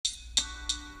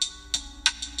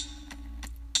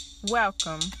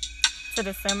Welcome to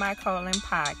the Semicolon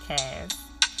Podcast.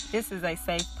 This is a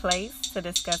safe place to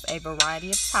discuss a variety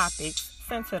of topics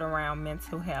centered around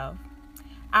mental health.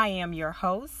 I am your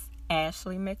host,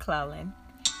 Ashley McClellan,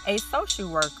 a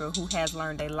social worker who has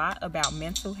learned a lot about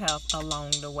mental health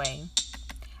along the way.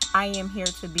 I am here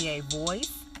to be a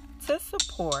voice, to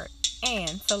support,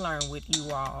 and to learn with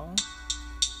you all.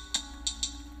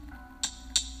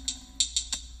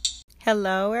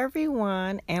 Hello,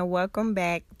 everyone, and welcome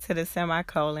back to the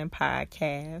Semicolon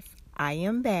Podcast. I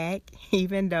am back,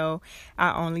 even though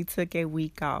I only took a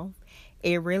week off.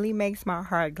 It really makes my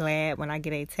heart glad when I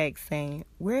get a text saying,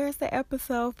 "Where's the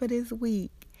episode for this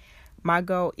week?" My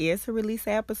goal is to release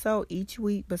an episode each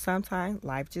week, but sometimes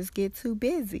life just gets too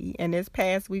busy, and this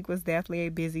past week was definitely a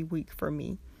busy week for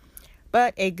me,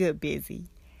 but a good busy.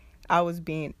 I was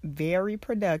being very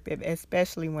productive,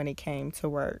 especially when it came to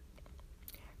work.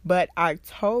 But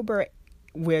October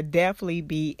will definitely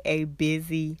be a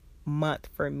busy month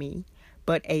for me,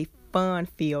 but a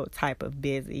fun-filled type of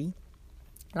busy.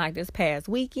 Like this past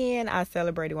weekend, I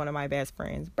celebrated one of my best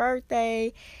friend's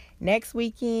birthday. Next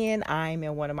weekend, I'm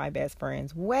in one of my best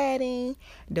friend's wedding.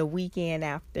 The weekend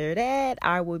after that,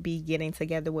 I will be getting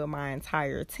together with my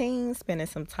entire team, spending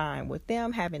some time with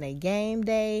them, having a game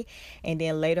day. And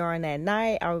then later on that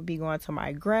night, I will be going to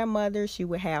my grandmother. She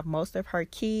will have most of her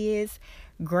kids,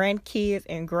 grandkids,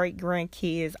 and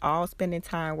great-grandkids all spending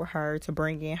time with her to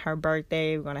bring in her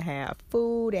birthday. We're going to have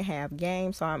food and have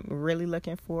games, so I'm really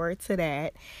looking forward to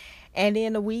that. And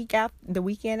then the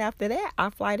weekend after that, I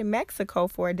fly to Mexico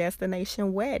for a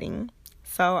destination wedding.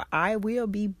 So I will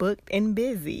be booked and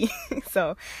busy.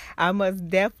 So I must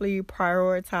definitely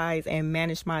prioritize and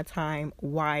manage my time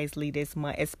wisely this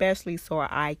month, especially so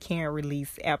I can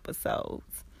release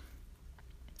episodes.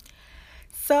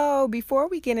 So before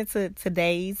we get into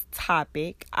today's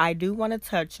topic, I do want to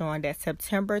touch on that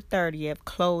September 30th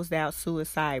closed out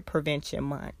Suicide Prevention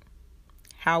Month.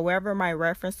 However, my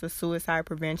reference to suicide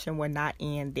prevention will not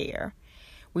end there.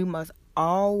 We must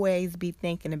always be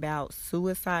thinking about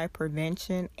suicide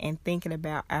prevention and thinking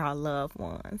about our loved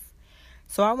ones.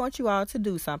 So I want you all to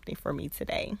do something for me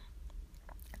today.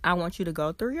 I want you to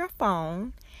go through your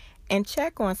phone and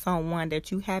check on someone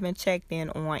that you haven't checked in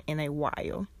on in a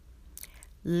while.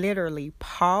 Literally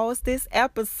pause this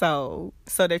episode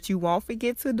so that you won't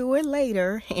forget to do it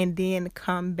later and then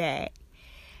come back.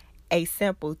 A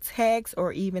simple text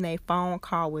or even a phone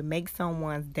call would make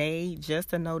someone's day just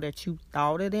to know that you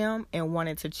thought of them and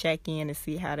wanted to check in and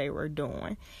see how they were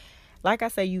doing. Like I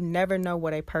say, you never know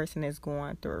what a person is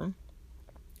going through.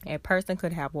 A person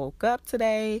could have woke up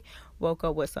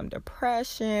with some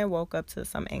depression, woke up to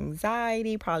some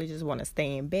anxiety, probably just want to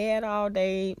stay in bed all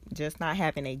day, just not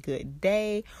having a good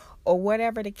day, or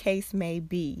whatever the case may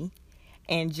be.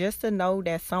 And just to know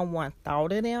that someone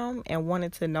thought of them and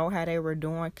wanted to know how they were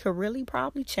doing could really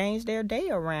probably change their day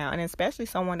around, and especially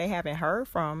someone they haven't heard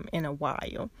from in a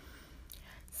while.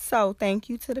 So thank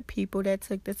you to the people that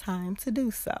took the time to do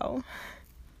so.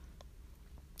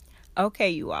 Okay,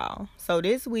 you all. So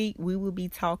this week we will be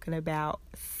talking about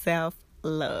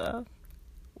self-love.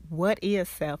 What is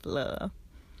self-love?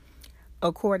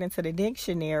 According to the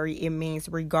dictionary, it means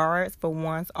regards for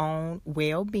one's own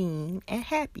well-being and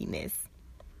happiness.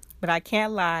 But I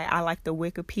can't lie, I like the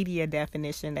Wikipedia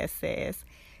definition that says,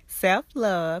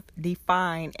 self-love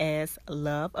defined as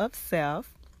love of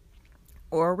self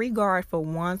or regard for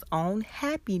one's own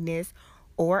happiness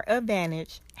or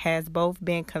advantage has both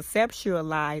been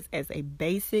conceptualized as a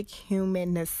basic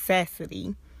human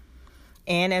necessity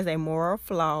and as a moral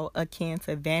flaw akin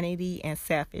to vanity and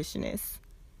selfishness.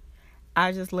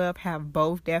 I just love how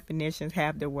both definitions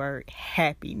have the word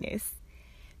happiness.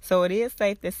 So it is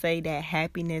safe to say that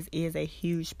happiness is a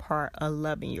huge part of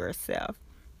loving yourself.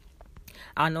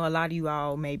 I know a lot of you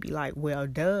all may be like, well,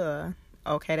 duh.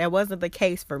 Okay, that wasn't the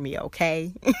case for me,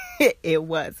 okay? It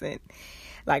wasn't.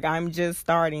 Like, I'm just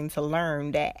starting to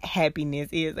learn that happiness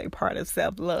is a part of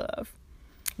self-love.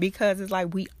 Because it's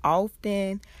like we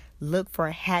often look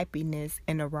for happiness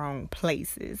in the wrong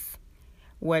places.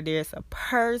 Whether it's a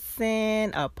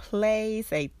person, a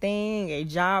place, a thing, a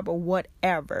job, or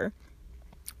whatever.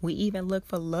 We even look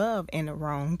for love in the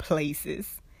wrong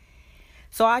places.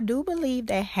 So I do believe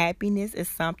that happiness is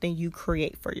something you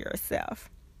create for yourself.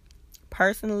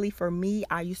 Personally, for me,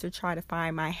 I used to try to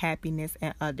find my happiness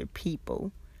in other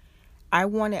people. I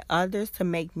wanted others to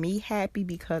make me happy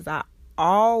because I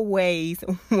always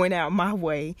went out my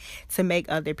way to make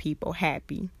other people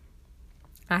happy.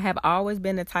 I have always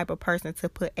been the type of person to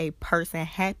put a person's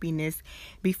happiness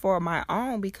before my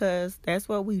own because that's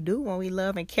what we do when we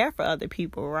love and care for other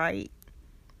people, right?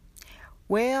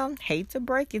 Well, hate to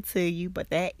break it to you, but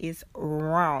that is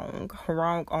wrong.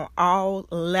 Wrong on all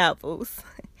levels.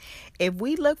 If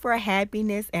we look for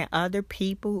happiness in other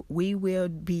people, we will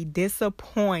be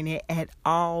disappointed at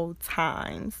all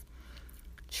times.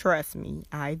 Trust me,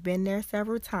 I've been there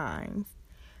several times.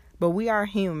 But we are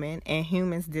human, and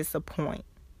humans disappoint.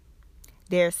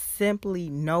 There's simply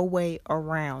no way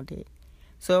around it.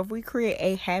 So if we create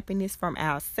a happiness from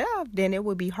ourselves, then it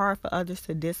would be hard for others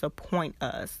to disappoint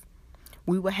us.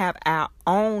 We will have our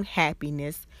own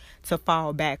happiness to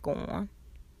fall back on.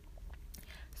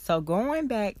 So going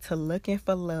back to looking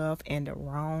for love in the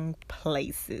wrong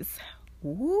places.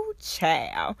 Woo,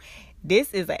 child.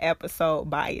 This is an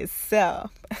episode by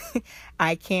itself.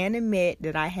 I can admit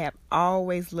that I have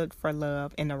always looked for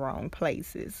love in the wrong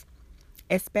places,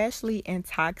 especially in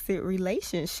toxic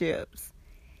relationships.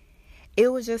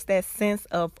 It was just that sense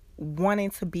of wanting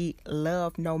to be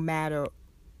loved no matter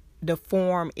the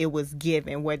form it was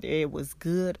given, whether it was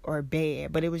good or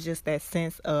bad. But it was just that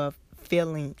sense of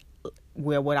feeling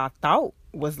what I thought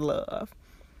was love.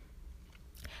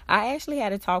 I actually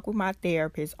had a talk with my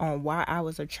therapist on why I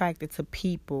was attracted to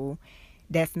people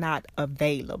that's not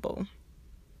available.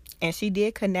 And she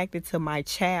did connect it to my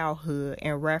childhood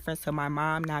in reference to my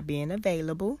mom not being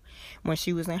available when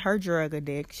she was in her drug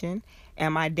addiction,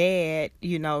 and my dad,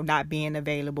 not being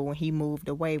available when he moved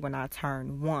away when I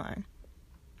turned 1.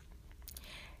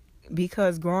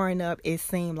 Because growing up, it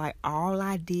seemed like all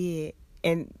I did,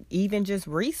 and even just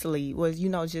recently, was,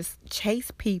 just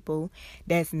chase people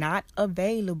that's not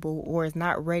available or is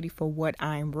not ready for what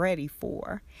I'm ready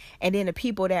for. And then the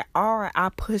people that are, I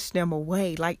push them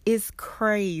away. Like, it's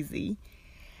crazy.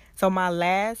 So my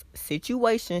last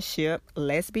situationship,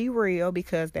 let's be real,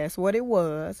 because that's what it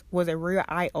was a real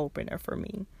eye-opener for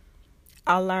me.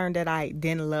 I learned that I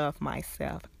didn't love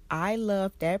myself. I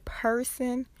loved that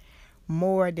person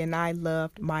more than I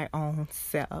loved my own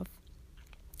self.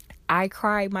 I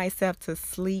cried myself to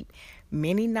sleep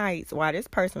many nights while this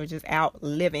person was just out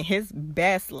living his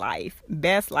best life,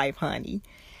 honey.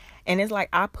 And it's like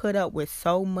I put up with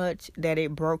so much that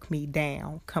it broke me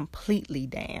down, completely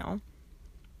down.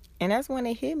 And that's when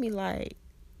it hit me like,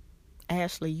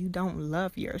 Ashley, you don't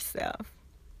love yourself.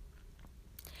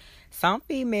 Some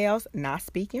females, not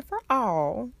speaking for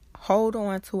all, hold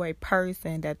on to a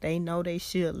person that they know they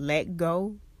should let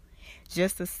go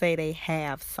just to say they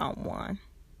have someone.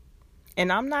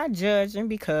 And I'm not judging,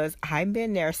 because I've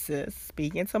been there, sis,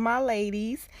 speaking to my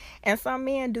ladies, and some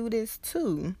men do this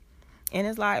too. And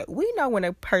it's like, we know when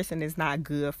a person is not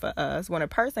good for us. When a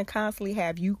person constantly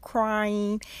have you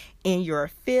crying in your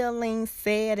feelings,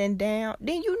 sad and down,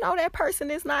 then you know that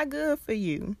person is not good for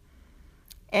you.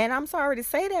 And I'm sorry to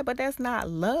say that, but that's not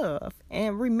love.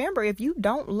 And remember, if you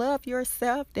don't love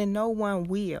yourself, then no one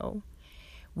will.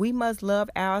 We must love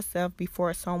ourselves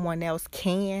before someone else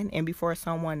can and before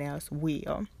someone else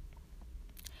will.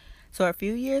 So a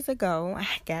few years ago, I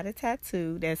got a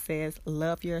tattoo that says,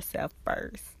 love yourself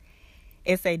first.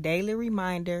 It's a daily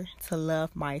reminder to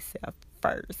love myself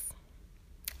first.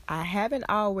 I haven't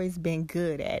always been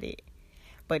good at it,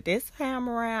 but this time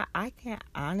around, I can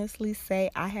honestly say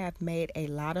I have made a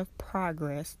lot of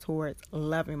progress towards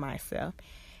loving myself,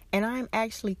 and I'm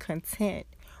actually content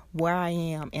where I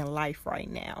am in life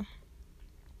right now.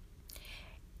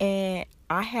 And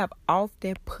I have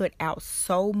often put out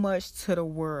so much to the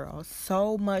world,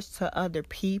 so much to other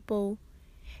people,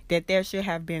 that there should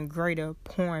have been greater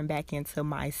pouring back into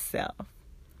myself.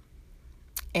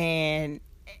 And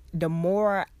the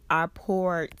more I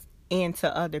poured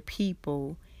into other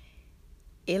people,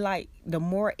 the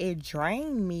more it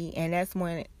drained me, and that's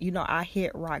when, I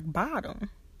hit rock bottom.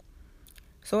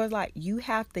 So it's like you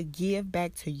have to give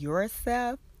back to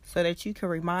yourself so that you can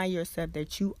remind yourself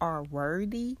that you are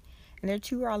worthy and that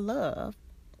you are loved.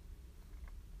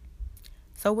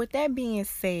 So with that being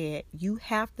said, you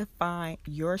have to find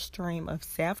your stream of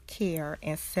self-care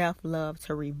and self-love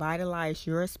to revitalize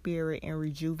your spirit and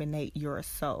rejuvenate your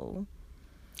soul.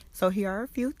 So here are a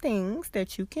few things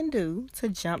that you can do to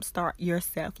jumpstart your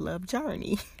self-love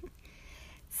journey.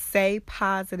 Say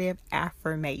positive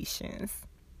affirmations.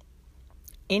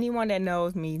 Anyone that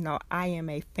knows me know I am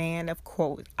a fan of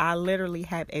quotes. I literally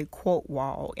have a quote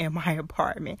wall in my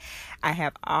apartment. I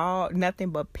have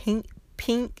nothing but pink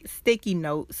sticky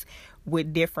notes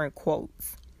with different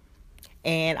quotes.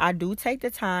 And I do take the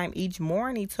time each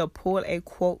morning to pull a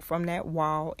quote from that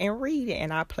wall and read it,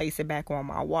 and I place it back on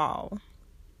my wall.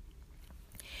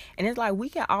 And it's like we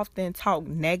can often talk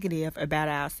negative about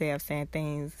ourselves, saying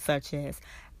things such as,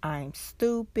 I'm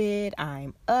stupid,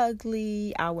 I'm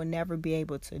ugly, I will never be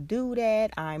able to do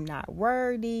that, I'm not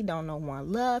worthy, don't no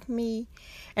one love me.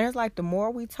 And it's like the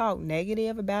more we talk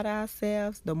negative about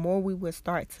ourselves, the more we will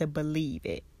start to believe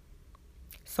it.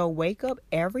 So wake up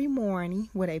every morning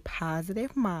with a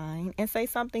positive mind and say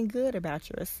something good about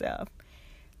yourself.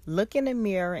 Look in the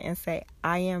mirror and say,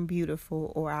 I am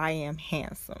beautiful or I am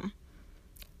handsome.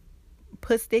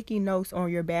 Put sticky notes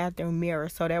on your bathroom mirror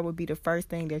so that would be the first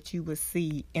thing that you would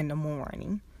see in the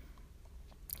morning.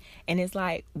 And it's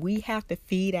like we have to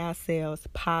feed ourselves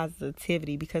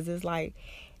positivity because it's like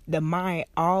the mind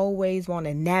always want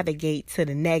to navigate to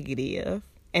the negative.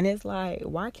 And it's like,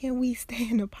 why can't we stay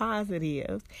in the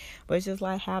positive? But it's just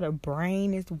like how the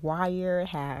brain is wired,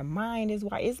 how our mind is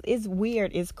wired. It's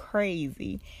weird. It's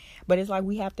crazy. But it's like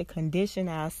we have to condition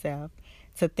ourselves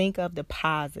to think of the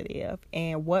positive.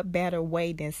 And what better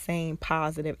way than saying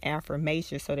positive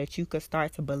affirmations so that you could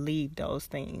start to believe those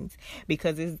things?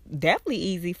 Because it's definitely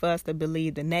easy for us to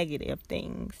believe the negative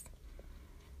things.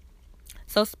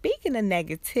 So speaking of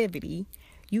negativity,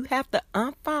 you have to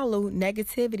unfollow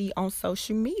negativity on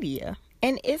social media.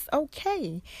 And it's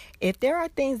okay. If there are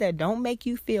things that don't make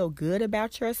you feel good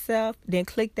about yourself, then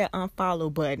click that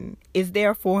unfollow button. It's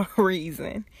there for a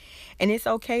reason. And it's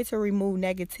okay to remove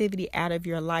negativity out of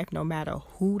your life no matter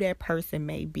who that person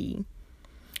may be.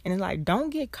 And it's like,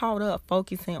 don't get caught up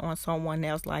focusing on someone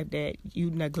else's life that you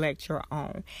neglect your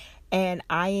own. And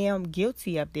I am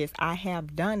guilty of this. I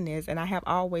have done this, and I have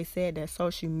always said that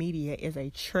social media is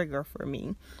a trigger for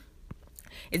me.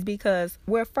 It's because,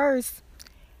 well, first,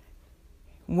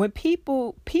 when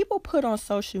people put on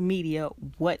social media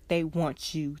what they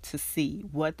want you to see,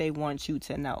 what they want you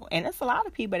to know. And it's a lot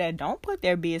of people that don't put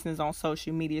their business on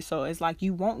social media. So it's like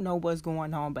you won't know what's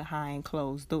going on behind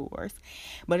closed doors.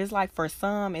 But it's like for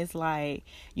some, it's like,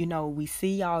 you know, we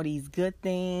see all these good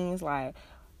things like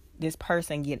this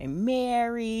person getting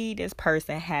married, this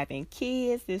person having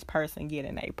kids, this person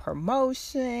getting a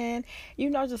promotion, you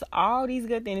know, just all these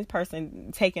good things, this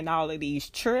person taking all of these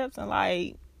trips and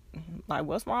like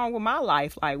what's wrong with my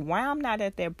life? Like, why I'm not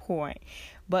at that point?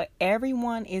 But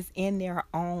everyone is in their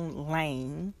own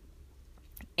lane.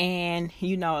 And,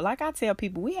 you know, like I tell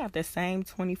people, we have the same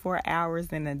 24 hours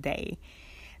in a day.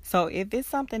 So if it's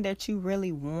something that you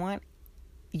really want,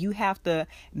 you have to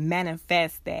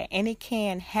manifest that. And it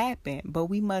can happen, but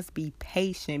we must be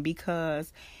patient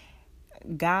because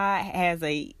God has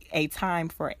a time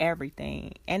for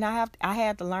everything. And I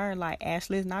had to learn, like,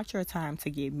 Ashley, it's not your time to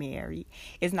get married.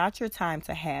 It's not your time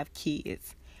to have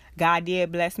kids. God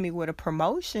did bless me with a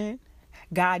promotion.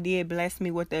 God did bless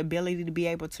me with the ability to be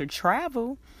able to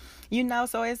travel. You know,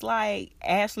 so it's like,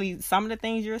 Ashley, some of the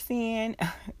things you're seeing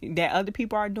that other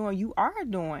people are doing, you are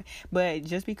doing. But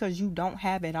just because you don't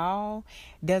have it all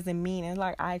doesn't mean, it's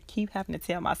like I keep having to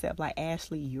tell myself, like,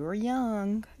 Ashley, you're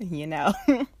young, you know.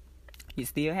 You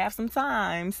still have some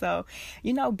time. So,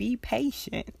 you know, be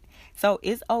patient. So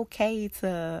it's okay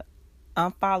to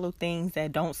unfollow things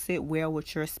that don't sit well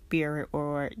with your spirit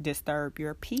or disturb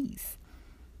your peace.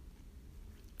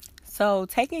 So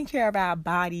taking care of our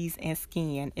bodies and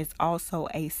skin is also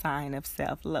a sign of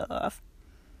self-love.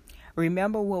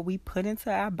 Remember, what we put into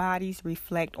our bodies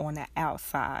reflect on the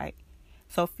outside.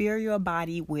 So fill your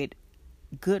body with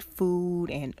good food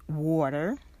and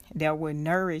water that will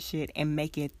nourish it and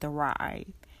make it thrive.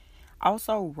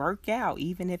 Also, work out,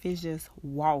 even if it's just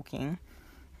walking.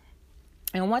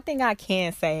 And one thing I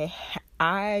can say,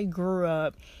 I grew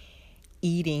up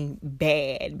eating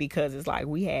bad because it's like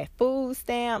we had food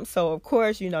stamps. So, of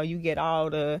course, you know, you get all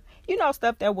the, you know,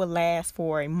 stuff that would last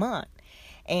for a month.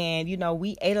 And, you know,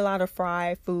 we ate a lot of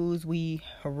fried foods. We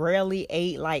rarely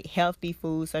ate like healthy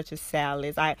foods such as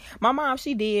salads. My mom,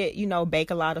 she did, you know,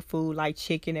 bake a lot of food like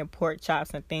chicken and pork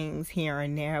chops and things here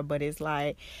and there. But it's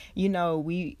like, you know,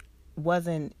 we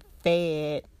wasn't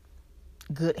fed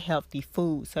good healthy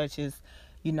food such as,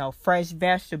 you know, fresh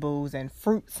vegetables and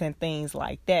fruits and things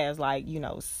like that. It's like, you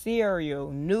know,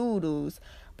 cereal, noodles,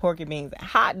 pork and beans, and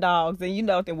hot dogs, and you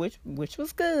know, which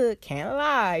was good, can't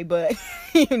lie, but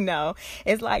you know,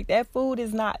 it's like that food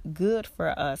is not good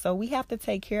for us. So we have to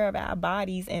take care of our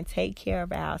bodies and take care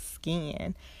of our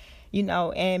skin, you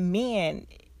know. And men,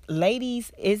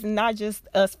 ladies, it's not just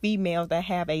us females that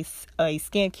have a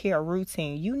skincare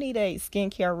routine. You need a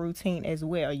skincare routine as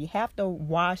well. You have to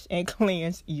wash and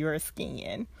cleanse your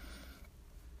skin.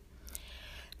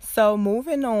 So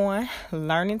moving on,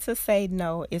 learning to say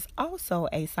no is also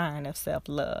a sign of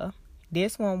self-love.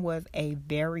 This one was a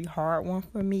very hard one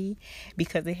for me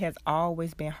because it has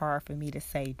always been hard for me to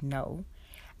say no.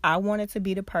 I wanted to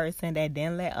be the person that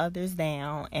didn't let others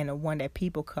down and the one that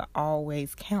people could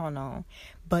always count on.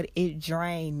 But it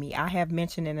drained me. I have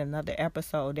mentioned in another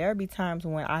episode, there'll be times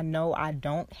when I know I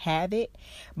don't have it,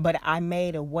 but I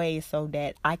made a way so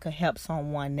that I could help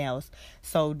someone else,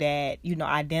 so that,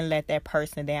 I didn't let that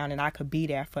person down and I could be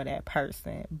there for that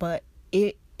person. But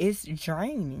it's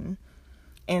draining.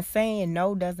 And saying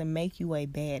no doesn't make you a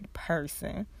bad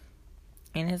person.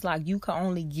 And it's like you can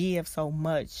only give so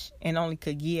much and only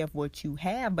could give what you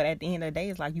have. But at the end of the day,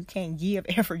 it's like you can't give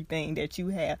everything that you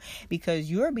have, because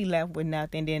you'll be left with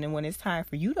nothing. Then when it's time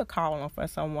for you to call on for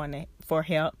someone for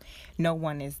help, no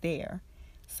one is there.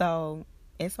 So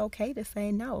it's okay to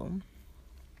say no.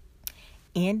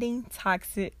 Ending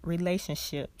toxic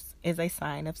relationships is a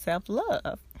sign of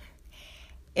self-love.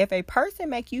 If a person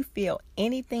make you feel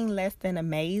anything less than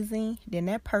amazing, then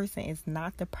that person is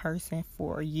not the person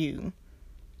for you.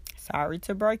 Sorry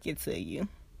to break it to you.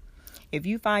 If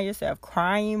you find yourself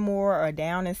crying more or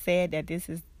down and sad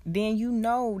then you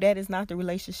know that is not the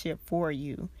relationship for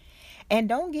you. And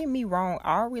don't get me wrong,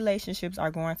 all relationships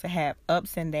are going to have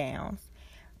ups and downs,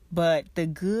 but the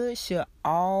good should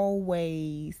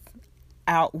always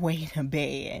outweigh the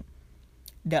bad.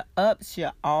 The ups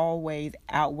should always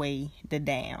outweigh the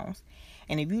downs.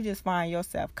 And if you just find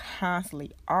yourself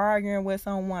constantly arguing with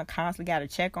someone, constantly got to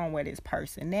check on where this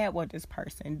person at, what this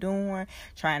person doing,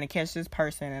 trying to catch this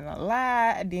person in a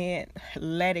lie, then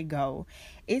let it go.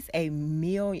 It's a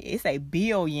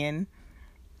billion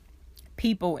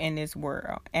people in this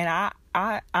world. And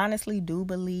I honestly do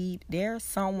believe there's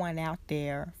someone out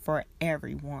there for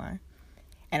everyone.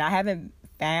 And I haven't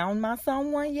found my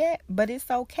someone yet, but it's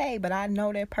okay. But I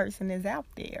know that person is out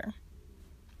there.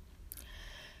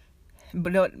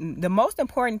 But the most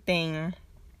important thing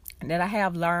that I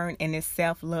have learned in this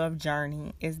self-love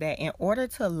journey is that in order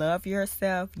to love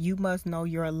yourself, you must know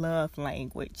your love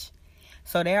language.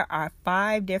 So there are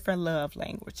 5 different love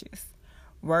languages: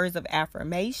 words of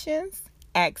affirmations,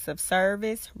 acts of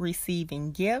service,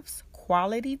 receiving gifts,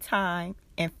 quality time,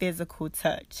 and physical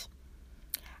touch.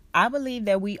 I believe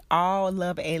that we all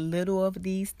love a little of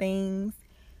these things,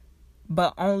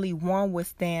 but only one would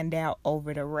stand out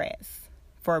over the rest.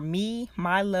 For me,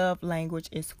 my love language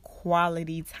is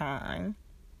quality time.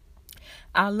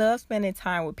 I love spending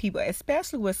time with people,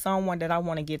 especially with someone that I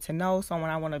want to get to know, someone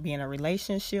I want to be in a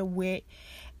relationship with.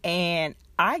 And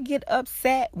I get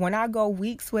upset when I go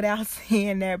weeks without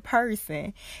seeing that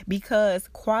person, because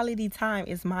quality time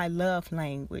is my love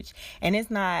language. And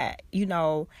it's not,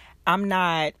 I'm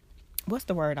not, what's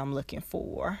the word I'm looking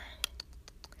for?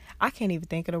 I can't even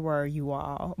think of the word, you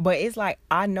all. But it's like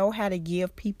I know how to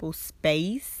give people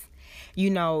space.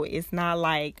 It's not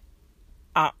like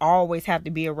I always have to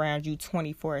be around you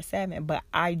 24/7. But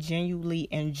I genuinely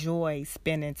enjoy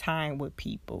spending time with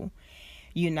people.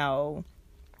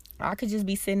 I could just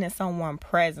be sitting in someone's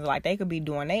presence. Like they could be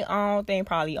doing their own thing,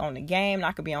 probably on the game. And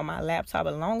I could be on my laptop.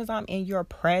 As long as I'm in your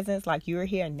presence, like you're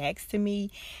here next to me,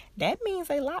 that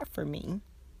means a lot for me.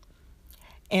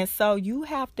 And so you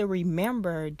have to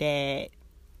remember that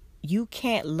you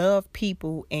can't love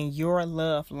people in your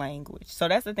love language. So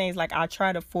that's the thing. Is like I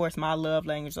try to force my love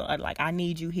language. Like I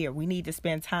need you here. We need to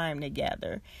spend time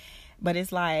together. But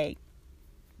it's like,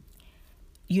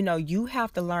 you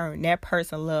have to learn that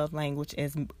person's love language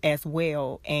as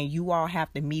well. And you all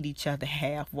have to meet each other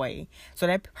halfway. So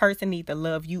that person needs to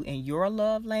love you in your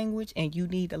love language, and you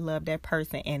need to love that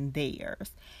person in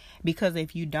theirs. Because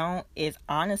if you don't, it's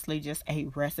honestly just a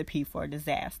recipe for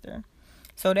disaster.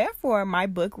 So therefore, my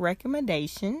book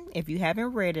recommendation, if you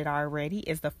haven't read it already,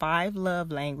 is The 5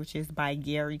 Love Languages by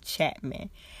Gary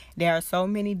Chapman. There are so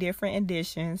many different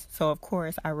editions. So of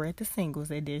course, I read the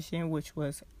singles edition, which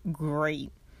was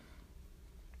great.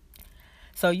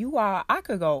 So you all, I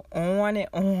could go on and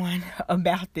on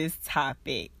about this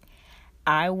topic.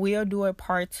 I will do a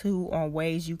part 2 on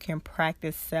ways you can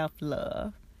practice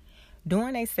self-love.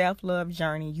 During a self-love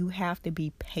journey, you have to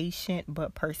be patient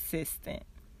but persistent.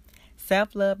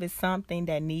 Self-love is something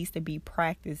that needs to be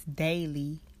practiced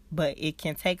daily, but it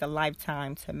can take a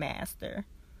lifetime to master.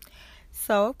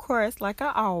 So, of course, like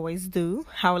I always do,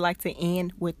 I would like to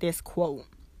end with this quote.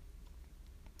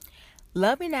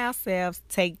 Loving ourselves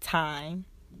takes time.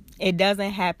 It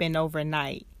doesn't happen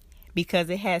overnight, because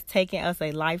it has taken us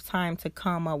a lifetime to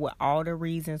come up with all the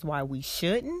reasons why we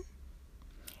shouldn't.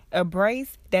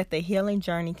 Embrace that the healing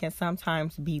journey can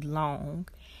sometimes be long,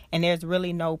 and there's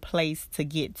really no place to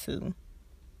get to.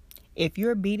 If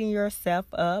you're beating yourself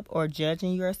up or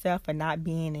judging yourself for not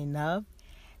being enough,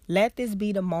 let this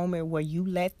be the moment where you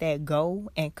let that go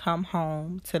and come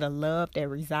home to the love that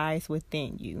resides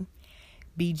within you.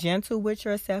 Be gentle with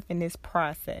yourself in this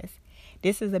process,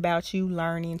 This is about you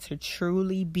learning to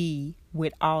truly be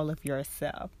with all of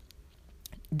yourself.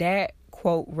 That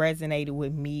quote resonated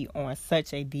with me on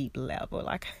such a deep level.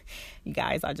 Like, you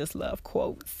guys, I just love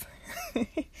quotes.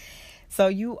 So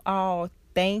you all,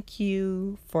 thank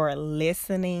you for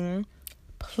listening.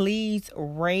 Please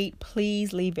rate,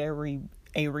 please leave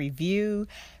a review.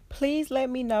 Please let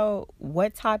me know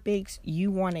what topics you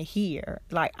want to hear.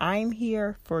 Like, I'm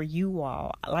here for you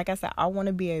all. Like I said, I want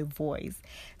to be a voice.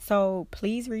 So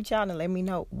please reach out and let me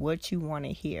know what you want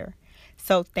to hear.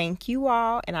 So thank you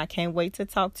all, and I can't wait to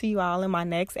talk to you all in my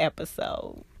next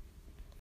episode.